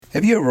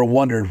Have you ever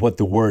wondered what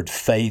the word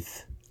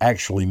faith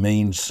actually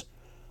means?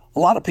 A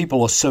lot of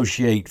people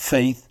associate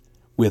faith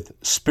with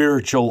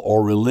spiritual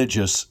or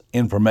religious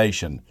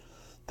information.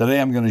 Today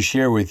I'm going to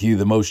share with you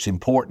the most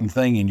important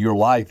thing in your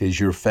life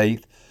is your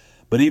faith,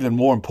 but even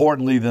more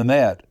importantly than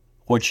that,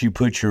 what you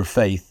put your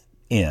faith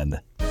in.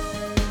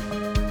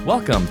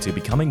 Welcome to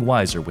Becoming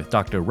Wiser with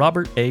Dr.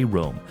 Robert A.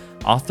 Rome,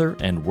 author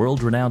and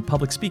world-renowned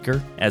public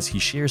speaker, as he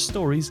shares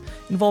stories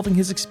involving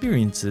his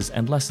experiences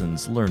and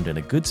lessons learned in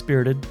a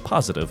good-spirited,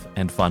 positive,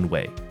 and fun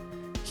way.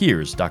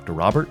 Here's Dr.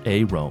 Robert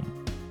A.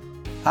 Rome.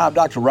 Hi, I'm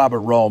Dr. Robert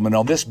Rome, and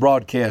on this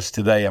broadcast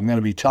today, I'm going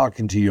to be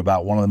talking to you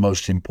about one of the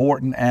most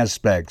important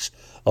aspects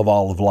of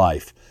all of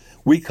life.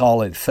 We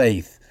call it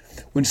faith.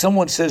 When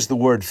someone says the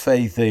word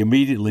faith, they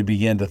immediately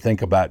begin to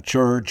think about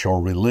church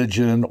or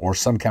religion or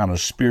some kind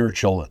of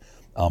spiritual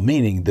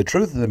meaning. The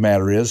truth of the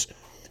matter is,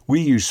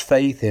 we use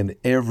faith in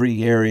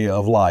every area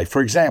of life.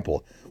 For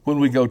example, when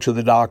we go to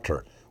the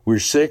doctor, we're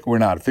sick, we're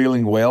not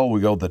feeling well, we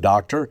go to the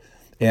doctor,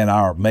 and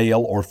our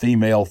male or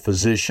female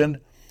physician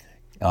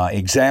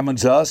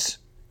examines us,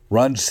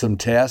 runs some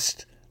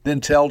tests,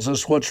 then tells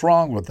us what's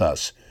wrong with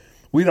us.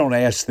 We don't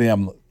ask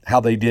them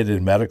how they did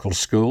in medical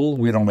school.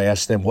 We don't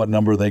ask them what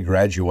number they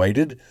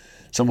graduated.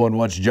 Someone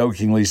once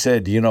jokingly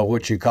said, do you know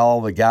what you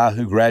call the guy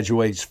who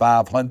graduates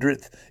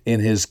 500th in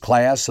his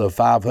class of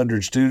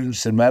 500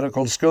 students in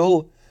medical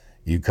school?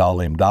 You call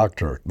him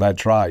doctor.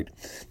 That's right.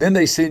 Then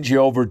they send you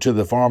over to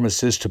the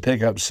pharmacist to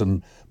pick up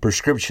some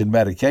prescription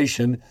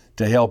medication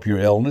to help your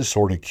illness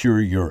or to cure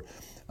your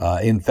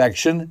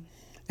infection.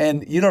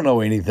 And you don't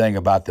know anything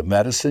about the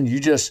medicine. You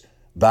just,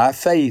 by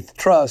faith,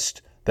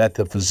 trust that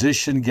the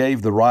physician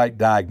gave the right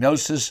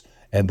diagnosis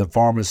and the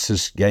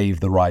pharmacist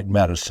gave the right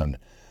medicine.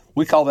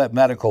 We call that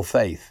medical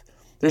faith.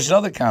 There's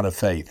another kind of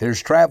faith.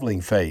 There's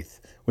traveling faith.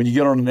 When you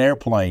get on an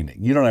airplane,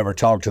 you don't ever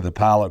talk to the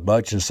pilot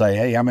much and say,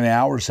 hey, how many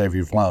hours have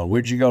you flown?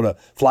 Where'd you go to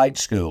flight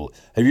school?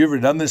 Have you ever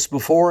done this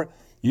before?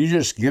 You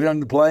just get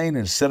on the plane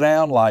and sit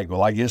down like,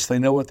 well, I guess they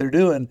know what they're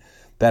doing.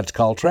 That's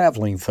called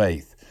traveling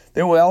faith.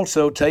 Then we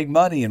also take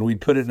money and we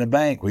put it in a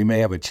bank. We may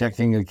have a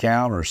checking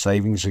account or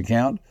savings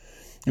account.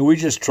 And we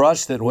just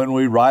trust that when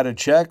we write a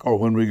check or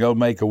when we go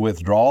make a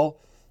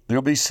withdrawal,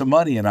 there'll be some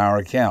money in our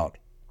account.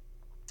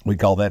 We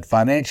call that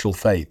financial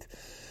faith.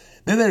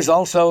 Then there's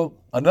also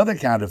another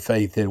kind of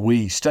faith that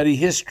we study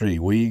history.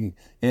 We,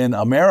 in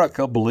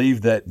America,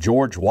 believe that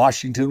George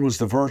Washington was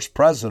the first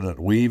president.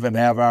 We even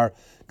have our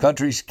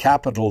country's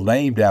capital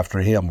named after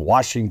him,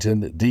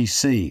 Washington,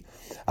 D.C.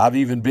 I've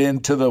even been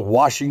to the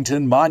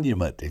Washington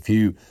Monument. If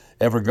you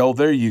ever go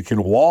there, you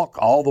can walk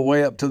all the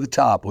way up to the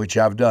top, which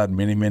I've done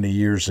many, many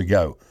years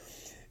ago.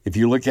 If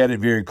you look at it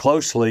very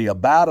closely,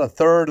 about a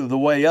third of the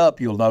way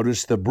up, you'll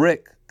notice the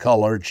brick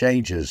color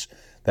changes.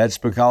 That's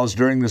because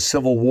during the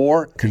Civil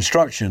War,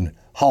 construction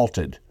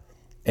halted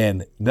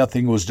and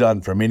nothing was done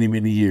for many,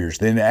 many years.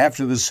 Then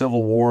after the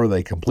Civil War,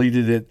 they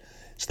completed it.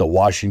 It's the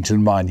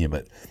Washington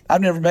Monument.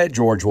 I've never met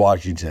George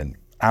Washington.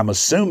 I'm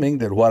assuming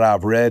that what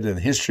I've read in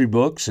history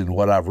books and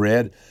what I've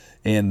read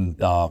in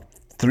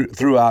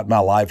throughout my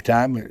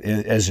lifetime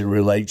as it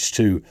relates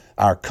to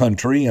our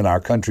country and our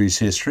country's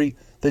history,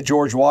 that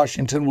George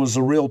Washington was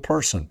a real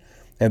person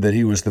and that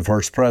he was the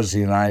first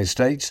president of the United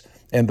States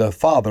and the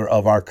father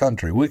of our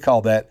country. We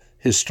call that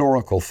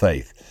historical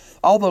faith.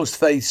 All those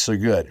faiths are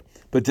good,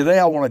 but today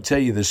I want to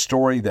tell you the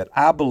story that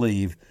I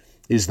believe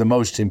is the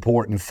most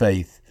important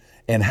faith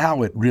and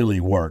how it really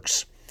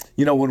works.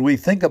 You know, when we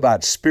think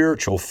about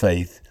spiritual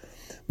faith,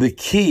 the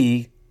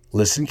key,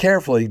 listen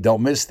carefully,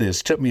 don't miss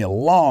this, it took me a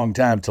long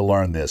time to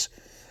learn this.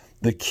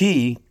 The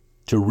key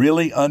to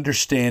really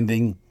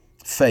understanding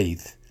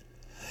faith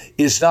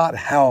is not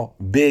how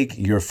big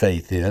your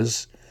faith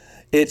is.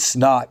 It's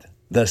not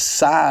the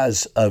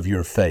size of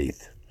your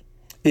faith.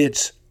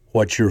 It's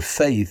what your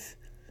faith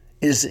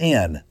is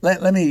in.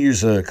 Let me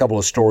use a couple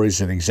of stories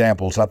and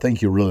examples. I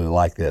think you'll really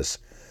like this.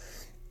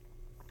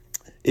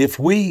 If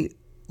we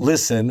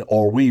listen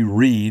or we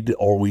read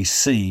or we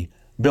see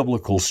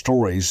biblical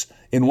stories,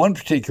 in one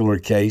particular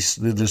case,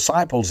 the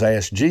disciples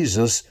asked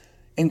Jesus,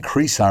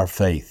 increase our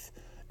faith.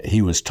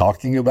 He was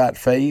talking about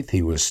faith.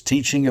 He was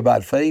teaching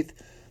about faith.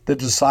 The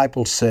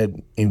disciples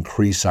said,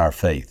 increase our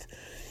faith.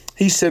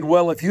 He said,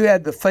 well, if you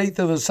had the faith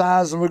of the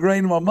size of a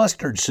grain of a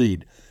mustard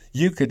seed,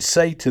 you could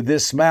say to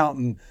this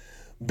mountain,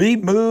 be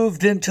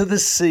moved into the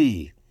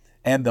sea,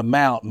 and the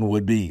mountain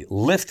would be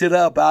lifted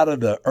up out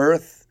of the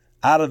earth,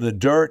 out of the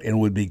dirt, and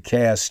would be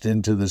cast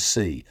into the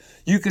sea.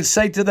 You could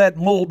say to that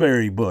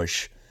mulberry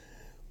bush,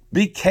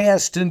 be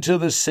cast into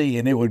the sea,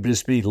 and it would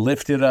just be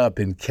lifted up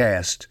and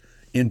cast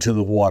into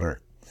the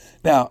water.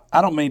 Now,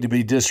 I don't mean to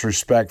be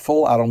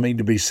disrespectful. I don't mean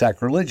to be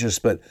sacrilegious,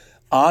 but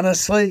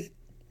honestly,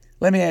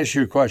 let me ask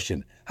you a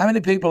question. How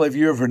many people have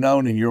you ever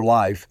known in your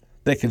life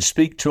that can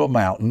speak to a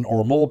mountain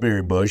or a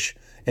mulberry bush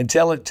and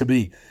tell it to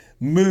be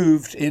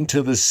moved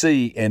into the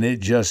sea, and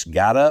it just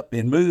got up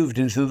and moved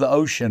into the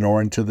ocean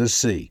or into the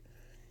sea?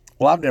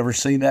 Well, I've never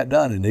seen that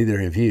done, and neither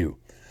have you.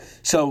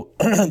 So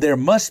there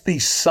must be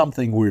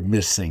something we're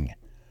missing.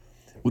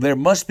 There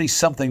must be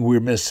something we're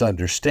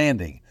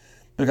misunderstanding.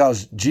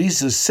 because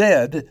Jesus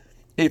said,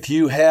 if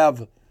you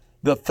have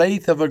the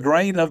faith of a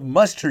grain of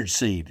mustard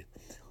seed,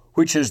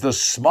 which is the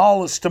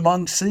smallest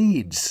among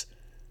seeds,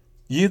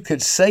 you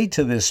could say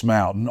to this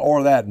mountain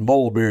or that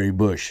mulberry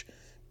bush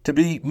to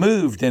be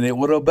moved and it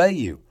would obey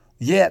you.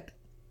 Yet,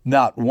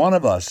 not one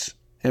of us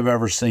have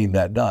ever seen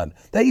that done.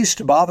 That used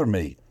to bother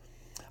me.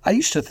 I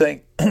used to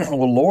think,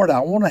 well, Lord,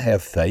 I want to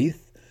have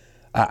faith.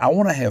 I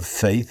want to have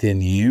faith in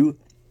you.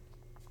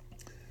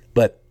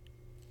 But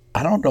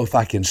I don't know if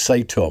I can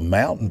say to a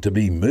mountain to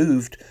be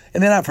moved.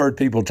 And then I've heard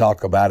people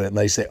talk about it and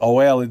they say, oh,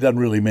 well, it doesn't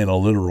really mean a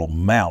literal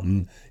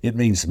mountain. It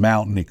means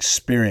mountain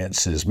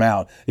experiences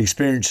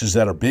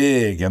that are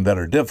big and that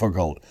are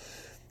difficult.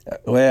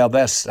 Well,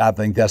 I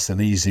think that's an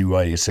easy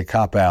way. It's a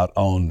cop-out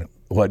on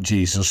what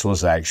Jesus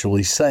was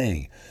actually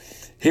saying.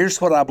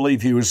 Here's what I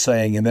believe he was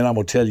saying, and then I'm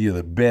going to tell you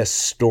the best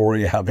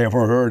story I've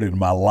ever heard in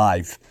my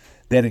life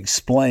that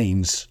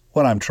explains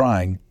what I'm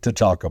trying to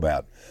talk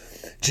about.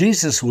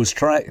 Jesus was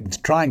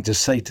trying to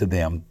say to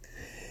them,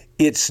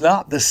 it's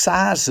not the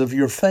size of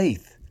your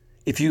faith.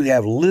 If you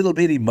have little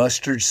bitty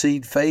mustard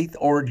seed faith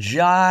or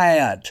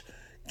giant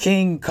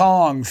King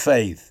Kong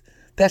faith,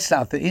 that's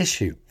not the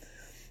issue.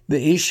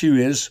 The issue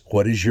is,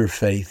 what is your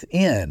faith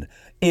in?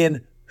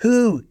 In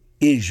who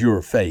is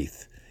your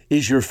faith?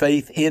 Is your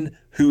faith in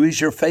who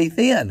is your faith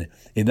in?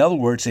 In other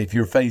words, if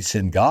your faith's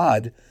in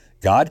God,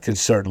 God could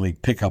certainly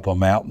pick up a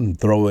mountain and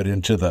throw it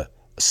into the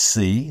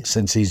sea,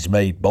 since he's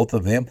made both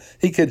of them.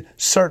 He could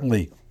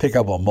certainly pick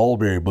up a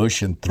mulberry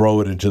bush and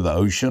throw it into the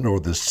ocean or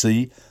the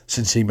sea,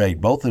 since he made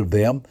both of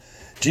them.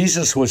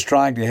 Jesus was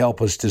trying to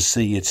help us to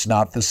see it's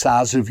not the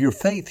size of your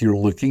faith. You're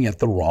looking at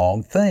the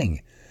wrong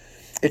thing.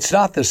 It's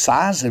not the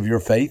size of your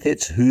faith,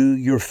 it's who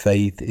your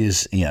faith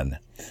is in.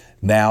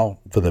 Now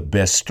for the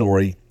best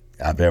story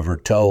I've ever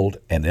told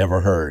and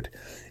ever heard.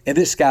 And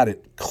this got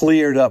it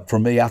cleared up for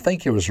me. I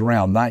think it was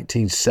around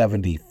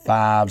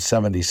 1975,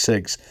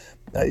 76.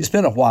 It's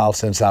been a while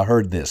since I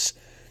heard this.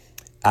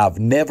 I've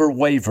never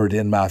wavered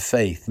in my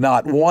faith.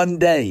 Not one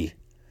day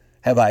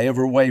have I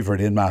ever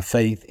wavered in my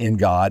faith in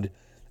God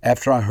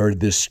after I heard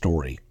this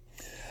story.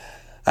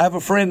 I have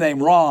a friend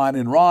named Ron,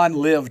 and Ron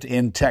lived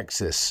in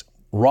Texas.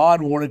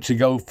 Ron wanted to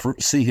go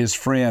see his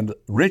friend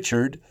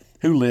Richard,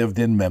 who lived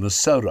in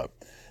Minnesota.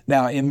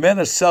 Now, in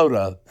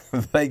Minnesota,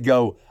 they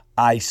go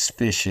ice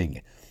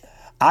fishing.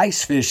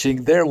 Ice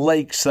fishing, their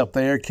lakes up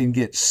there can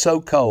get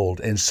so cold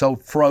and so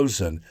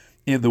frozen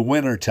in the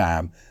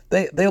wintertime.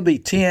 They'll be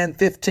 10,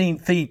 15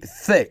 feet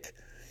thick.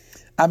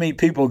 I mean,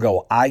 people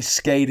go ice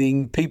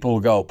skating, people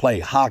go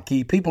play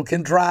hockey, people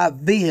can drive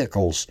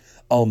vehicles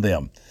on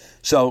them.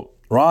 So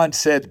Ron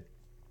said,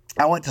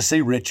 I went to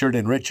see Richard,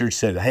 and Richard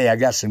said, hey, I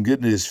got some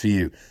good news for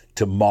you.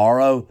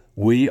 Tomorrow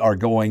we are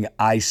going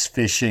ice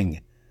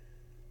fishing.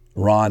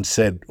 Ron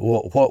said,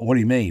 well, what do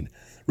you mean?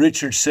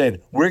 Richard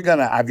said,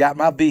 I've got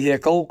my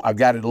vehicle. I've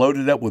got it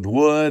loaded up with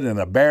wood and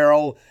a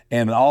barrel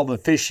and all the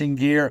fishing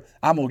gear.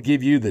 I'm going to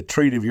give you the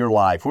treat of your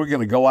life. We're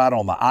going to go out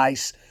on the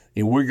ice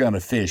and we're going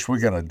to fish. We're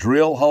going to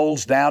drill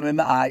holes down in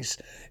the ice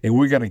and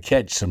we're going to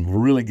catch some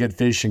really good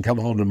fish and come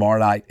home tomorrow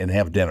night and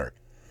have dinner.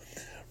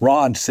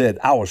 Ron said,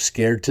 I was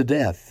scared to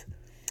death.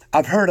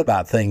 I've heard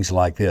about things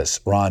like this,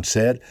 Ron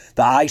said.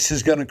 The ice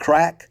is going to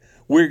crack.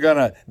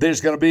 There's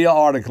going to be an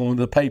article in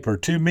the paper,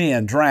 2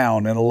 men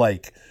drowned in a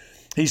lake.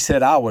 He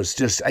said, I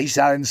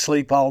didn't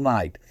sleep all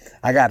night.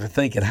 I got to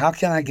thinking, how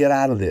can I get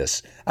out of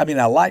this? I mean,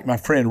 I like my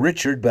friend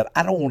Richard, but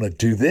I don't want to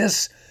do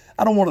this.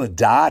 I don't want to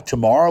die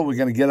tomorrow. We're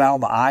going to get out on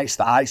the ice.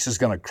 The ice is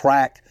going to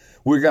crack.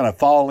 We're going to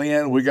fall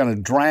in. We're going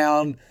to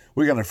drown.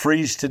 We're going to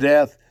freeze to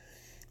death.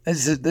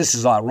 This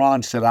is like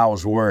Ron said, I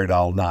was worried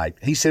all night.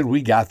 He said,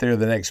 we got there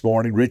the next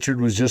morning. Richard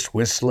was just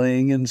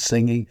whistling and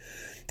singing.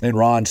 And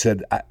Ron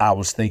said, I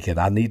was thinking,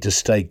 I need to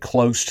stay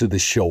close to the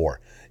shore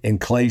in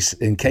case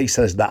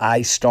as the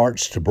ice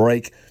starts to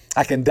break,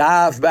 I can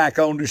dive back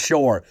on the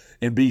shore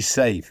and be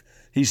safe.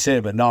 He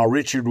said, but no,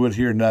 Richard would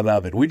hear none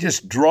of it. We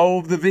just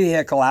drove the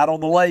vehicle out on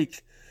the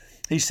lake.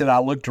 He said, I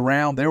looked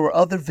around. There were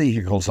other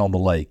vehicles on the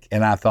lake.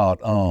 And I thought,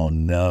 oh,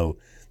 no,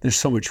 there's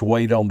so much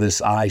weight on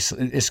this ice.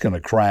 It's going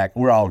to crack.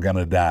 We're all going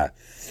to die.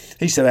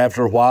 He said,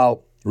 after a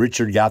while,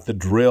 Richard got the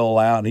drill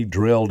out and he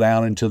drilled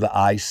down into the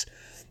ice.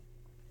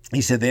 He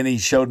said, then he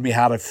showed me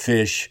how to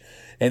fish.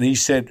 And he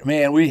said,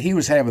 man, he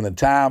was having the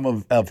time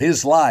of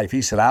his life.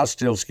 He said, I was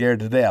still scared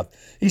to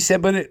death. He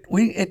said, but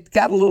it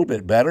got a little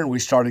bit better, and we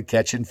started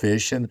catching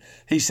fish. And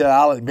he said,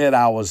 I'll admit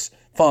it was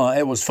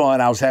fun.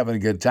 I was having a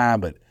good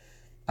time, but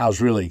I was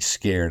really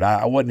scared.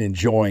 I wasn't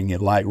enjoying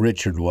it like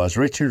Richard was.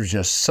 Richard was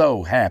just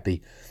so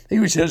happy. He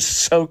was just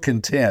so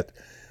content.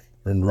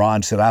 And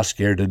Ron said, I was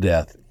scared to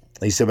death.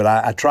 He said, but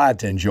I tried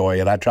to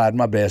enjoy it. I tried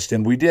my best,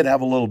 and we did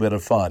have a little bit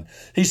of fun.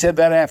 He said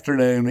that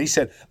afternoon, he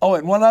said, oh,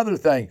 and one other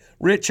thing.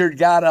 Richard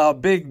got a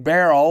big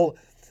barrel,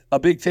 a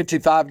big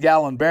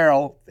 55-gallon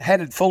barrel,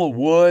 had it full of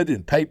wood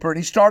and paper, and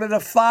he started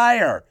a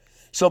fire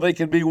so they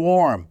could be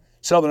warm.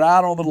 So they're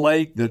out on the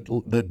lake,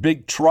 the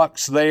big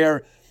trucks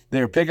there,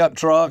 their pickup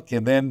truck,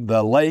 and then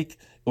the lake,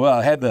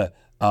 well, had the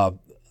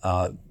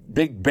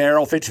big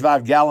barrel,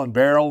 55-gallon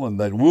barrel, and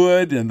the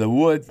wood and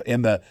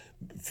the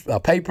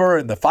paper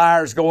and the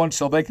fires going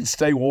so they can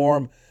stay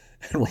warm.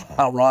 And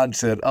Ron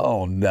said,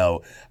 "Oh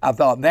no!" I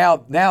thought, now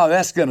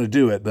that's going to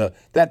do it.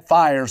 That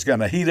fire's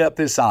going to heat up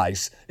this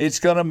ice. It's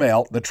going to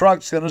melt. The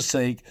truck's going to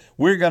sink.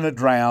 We're going to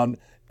drown.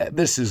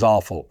 This is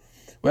awful.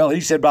 Well,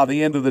 he said by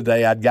the end of the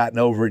day, I'd gotten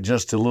over it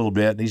just a little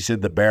bit. And he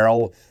said the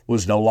barrel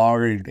was no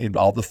longer,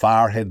 all the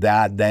fire had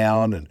died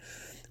down, and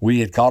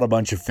we had caught a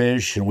bunch of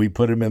fish, and we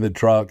put them in the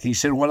truck. He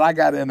said, when I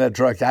got in that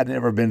truck, I'd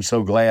never been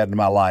so glad in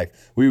my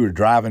life. We were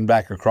driving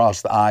back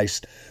across the ice.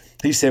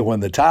 He said,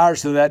 when the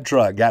tires of that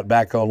truck got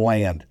back on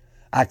land,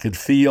 I could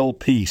feel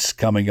peace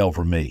coming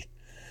over me.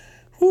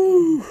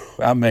 Whew,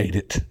 I made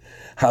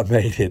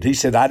it. He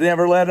said, I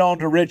never let on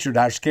to Richard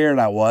how scared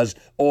I was,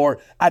 or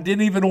I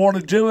didn't even want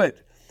to do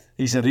it.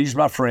 He said, he's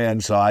my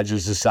friend, so I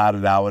just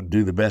decided I would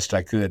do the best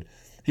I could.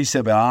 He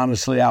said, but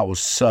honestly, I was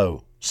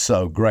so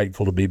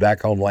grateful to be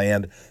back on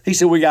land. He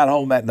said, we got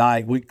home that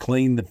night. We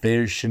cleaned the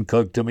fish and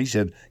cooked them. He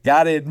said,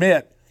 got to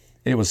admit,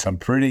 it was some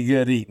pretty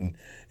good eating.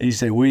 He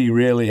said, we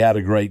really had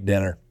a great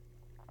dinner.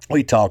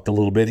 We talked a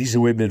little bit. He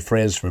said, we've been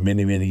friends for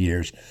many, many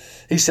years.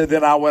 He said,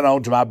 then I went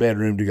on to my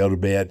bedroom to go to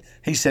bed.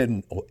 He said,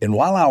 and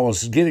while I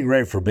was getting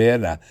ready for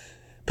bed, I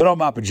put on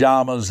my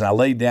pajamas and I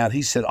laid down.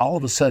 He said, all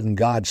of a sudden,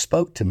 God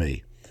spoke to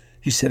me.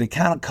 He said, it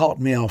kind of caught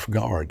me off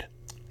guard.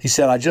 He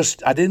said, I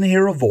didn't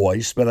hear a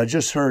voice, but I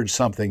just heard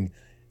something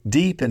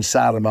deep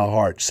inside of my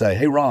heart say,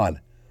 hey, Ron,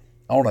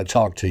 I want to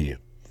talk to you.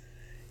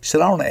 He said,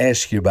 I want to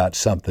ask you about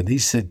something. He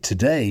said,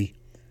 today,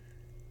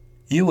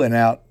 you went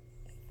out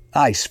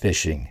ice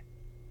fishing.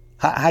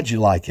 How'd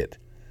you like it?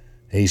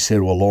 He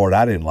said, well, Lord,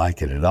 I didn't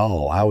like it at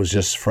all. I was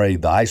just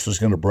afraid the ice was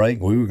going to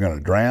break. We were going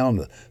to drown.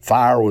 The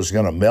fire was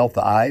going to melt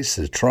the ice.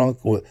 The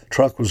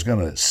truck was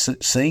going to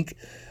sink.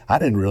 I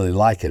didn't really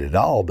like it at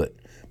all,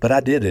 but I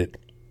did it.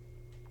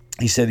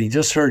 He said he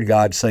just heard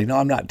God say, no,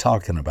 I'm not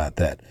talking about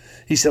that.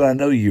 He said, I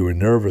know you were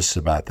nervous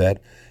about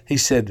that. He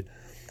said,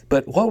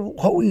 but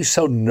what were you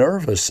so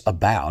nervous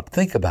about?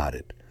 Think about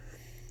it.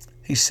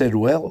 He said,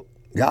 well,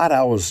 God,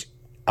 I'd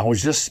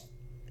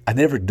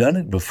never done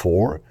it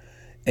before,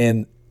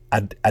 and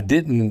I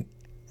didn't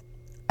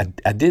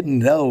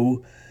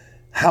know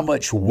how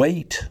much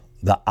weight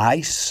the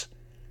ice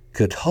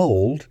could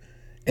hold,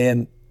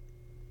 and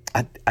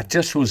I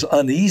just was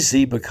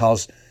uneasy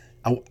because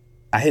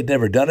I had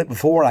never done it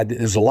before.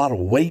 There's a lot of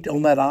weight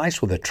on that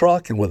ice with a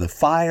truck and with a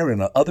fire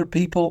and other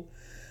people.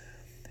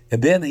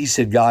 And then he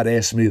said, God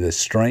asked me the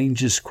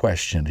strangest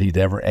question he'd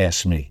ever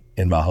asked me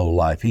in my whole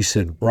life. He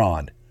said,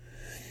 Ron,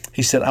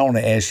 he said, I want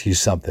to ask you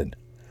something.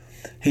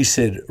 He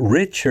said,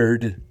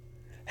 Richard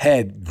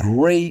had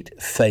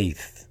great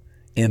faith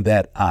in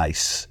that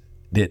ice,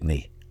 didn't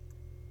he?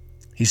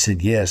 He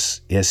said,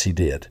 yes, he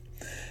did.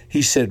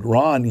 He said,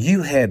 Ron,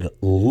 you had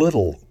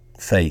little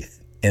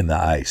faith in the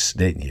ice,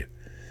 didn't you?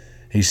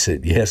 He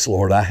said, yes,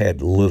 Lord, I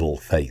had little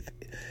faith.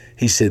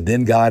 He said,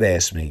 then God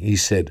asked me, he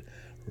said,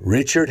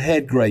 Richard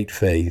had great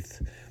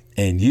faith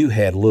and you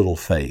had little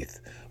faith.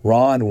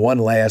 Ron, one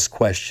last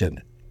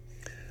question.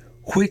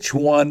 Which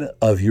one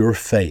of your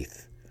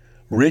faith,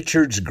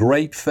 Richard's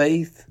great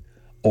faith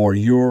or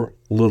your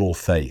little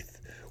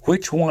faith,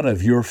 which one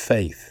of your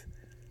faith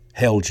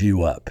held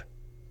you up?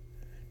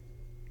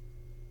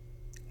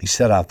 He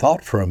said, I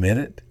thought for a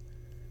minute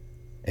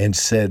and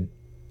said,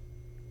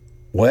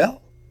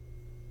 well,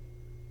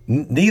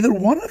 neither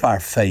one of our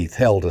faith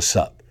held us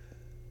up.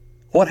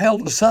 What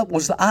held us up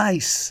was the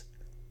ice.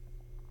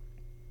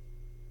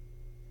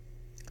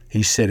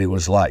 He said it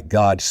was like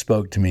God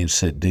spoke to me and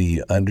said, do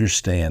you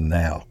understand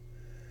now?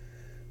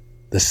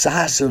 The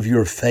size of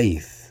your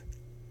faith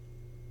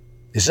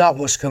is not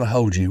what's going to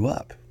hold you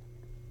up.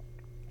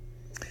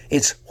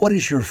 It's what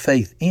is your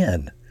faith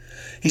in?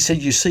 He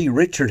said, you see,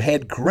 Richard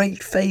had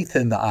great faith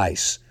in the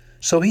ice,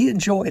 so he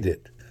enjoyed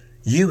it.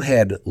 You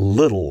had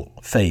little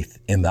faith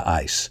in the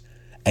ice,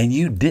 and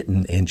you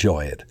didn't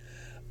enjoy it.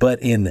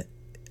 But in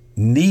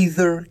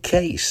neither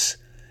case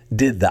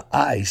did the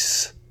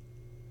ice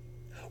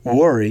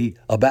worry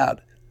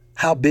about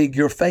how big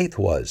your faith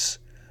was,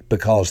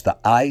 because the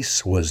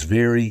ice was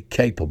very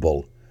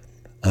capable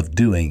of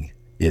doing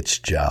its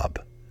job.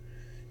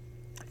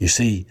 You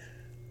see,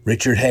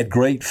 Richard had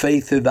great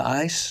faith in the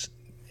ice,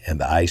 and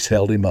the ice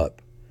held him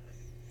up.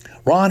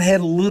 Ron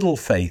had little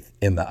faith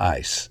in the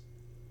ice,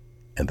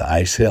 and the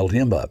ice held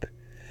him up.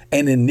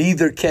 And in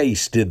neither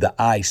case did the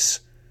ice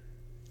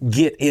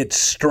get its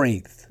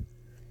strength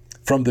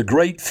from the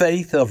great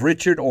faith of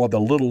Richard or the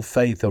little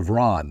faith of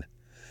Ron.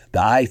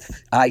 The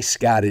ice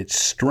got its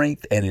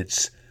strength and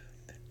its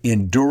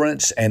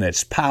endurance and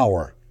its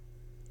power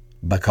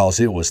because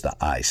it was the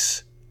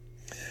ice.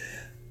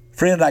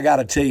 Friend, I got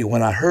to tell you,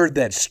 when I heard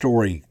that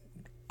story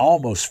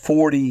almost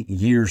 40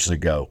 years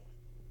ago,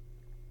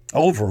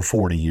 over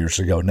 40 years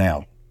ago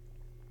now,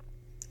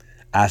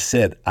 I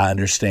said, I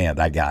understand,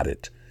 I got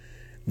it.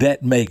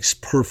 That makes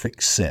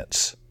perfect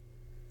sense.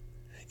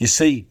 You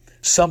see,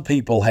 some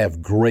people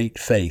have great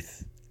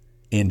faith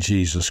in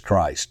Jesus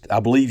Christ. I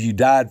believe you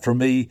died for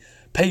me,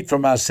 paid for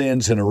my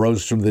sins and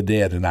arose from the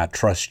dead, and I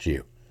trust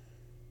you.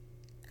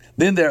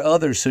 Then there are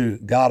others who,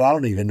 God, I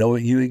don't even know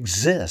you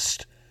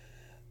exist.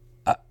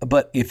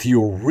 But if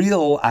you're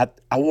real, I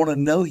want to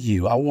know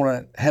you. I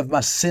want to have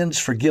my sins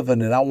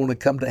forgiven, and I want to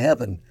come to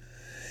heaven.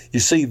 You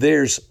see,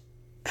 there's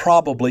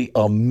probably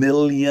 1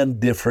 million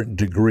different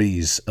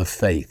degrees of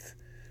faith,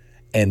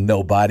 and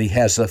nobody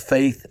has a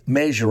faith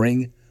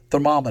measuring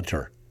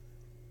thermometer.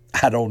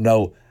 I don't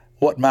know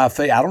what my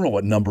faith, I don't know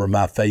what number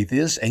my faith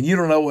is, and you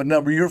don't know what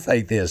number your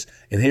faith is.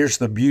 And here's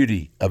the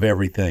beauty of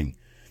everything.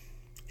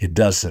 It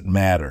doesn't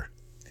matter.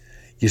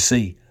 You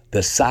see,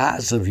 the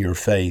size of your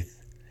faith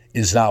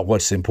is not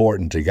what's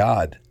important to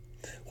God.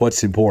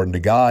 What's important to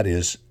God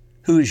is,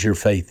 who is your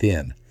faith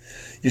in?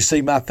 You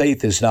see, my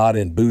faith is not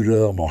in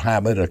Buddha or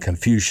Muhammad or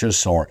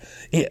Confucius or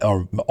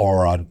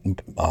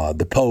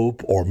the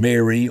Pope or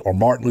Mary or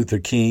Martin Luther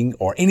King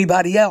or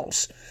anybody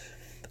else.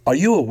 Are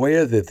you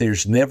aware that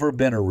there's never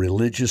been a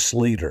religious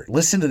leader,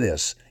 listen to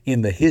this,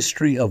 in the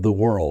history of the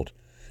world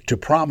to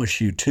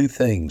promise you two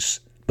things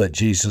but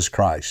Jesus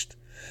Christ?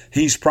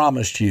 He's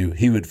promised you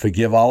he would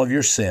forgive all of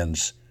your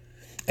sins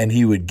and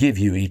he would give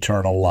you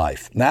eternal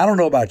life. Now, I don't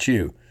know about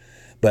you,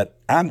 but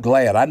I'm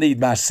glad. I need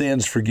my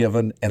sins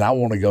forgiven, and I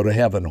want to go to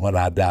heaven when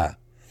I die.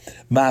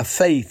 My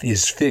faith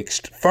is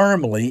fixed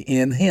firmly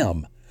in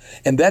him.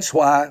 And that's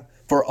why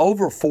for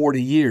over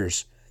 40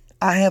 years,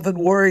 I haven't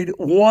worried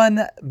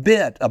one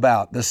bit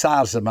about the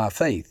size of my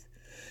faith.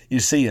 You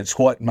see, it's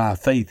what my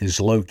faith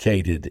is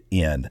located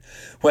in.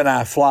 When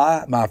I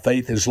fly, my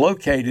faith is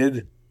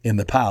located in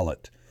the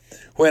pilot.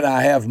 When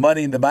I have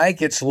money in the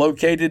bank, it's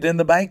located in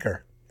the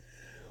banker.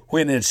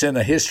 When it's in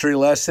a history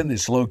lesson,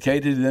 it's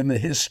located in the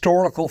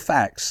historical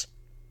facts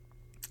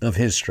of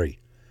history.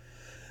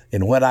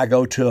 And when I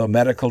go to a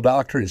medical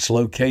doctor, it's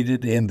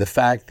located in the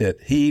fact that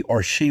he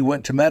or she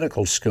went to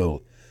medical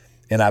school.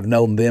 And I've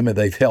known them and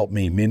they've helped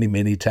me many,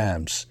 many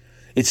times.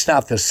 It's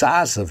not the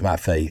size of my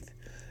faith.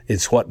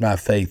 It's what my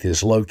faith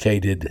is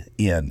located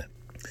in.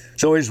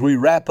 So as we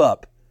wrap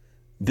up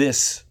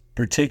this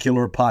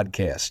particular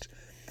podcast,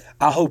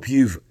 I hope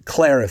you've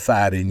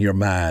clarified in your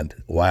mind,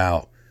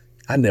 wow,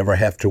 I never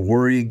have to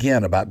worry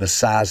again about the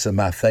size of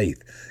my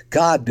faith.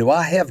 God, do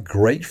I have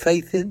great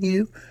faith in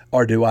you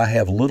or do I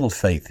have little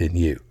faith in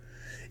you?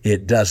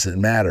 It doesn't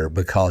matter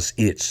because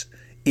it's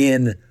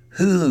in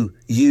who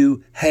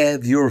you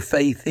have your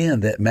faith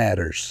in that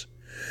matters.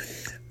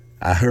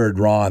 I heard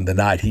Ron the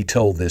night he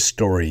told this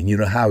story, and you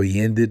know how he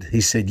ended?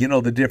 He said, you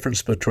know the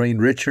difference between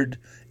Richard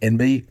and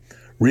me?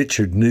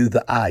 Richard knew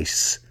the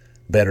ice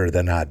better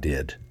than I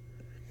did.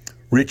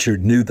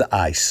 Richard knew the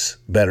ice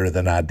better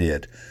than I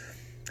did.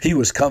 He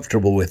was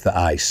comfortable with the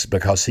ice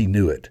because he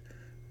knew it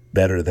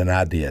better than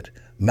I did.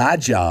 My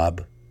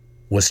job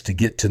was to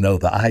get to know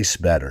the ice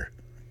better,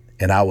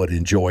 and I would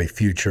enjoy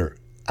future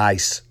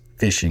ice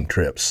fishing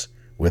trips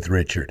with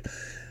Richard.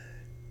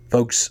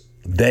 Folks,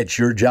 that's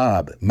your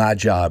job. My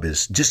job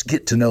is just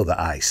get to know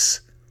the ice.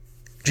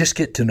 Just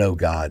get to know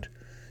God.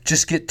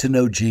 Just get to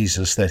know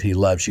Jesus, that he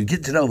loves you.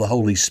 Get to know the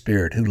Holy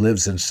Spirit who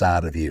lives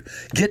inside of you.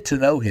 Get to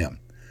know him.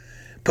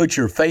 Put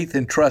your faith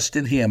and trust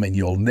in him, and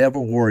you'll never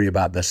worry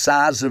about the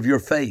size of your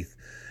faith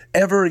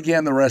ever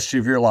again the rest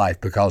of your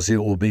life because it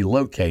will be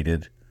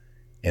located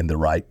in the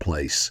right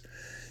place.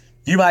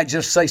 You might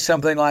just say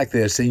something like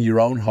this in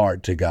your own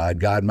heart to God.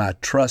 God, my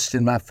trust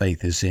and my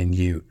faith is in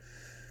you.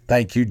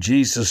 Thank you,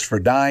 Jesus, for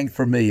dying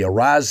for me,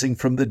 arising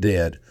from the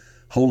dead.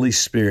 Holy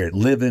Spirit,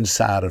 live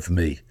inside of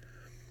me.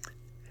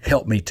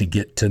 Help me to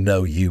get to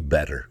know you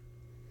better.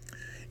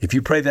 If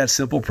you pray that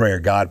simple prayer,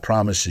 God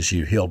promises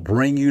you he'll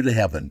bring you to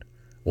heaven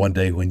one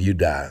day when you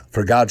die.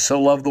 For God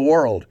so loved the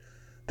world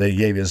that he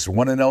gave his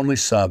one and only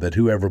Son, that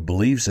whoever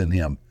believes in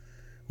him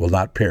will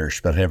not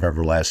perish but have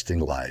everlasting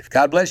life.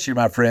 God bless you,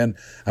 my friend.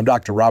 I'm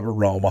Dr. Robert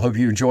Rome. I hope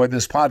you enjoyed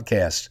this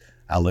podcast.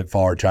 I look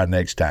forward to our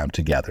next time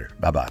together.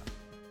 Bye-bye.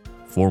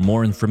 For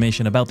more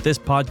information about this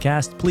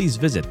podcast, please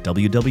visit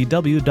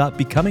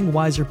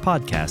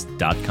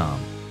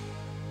www.becomingwiserpodcast.com.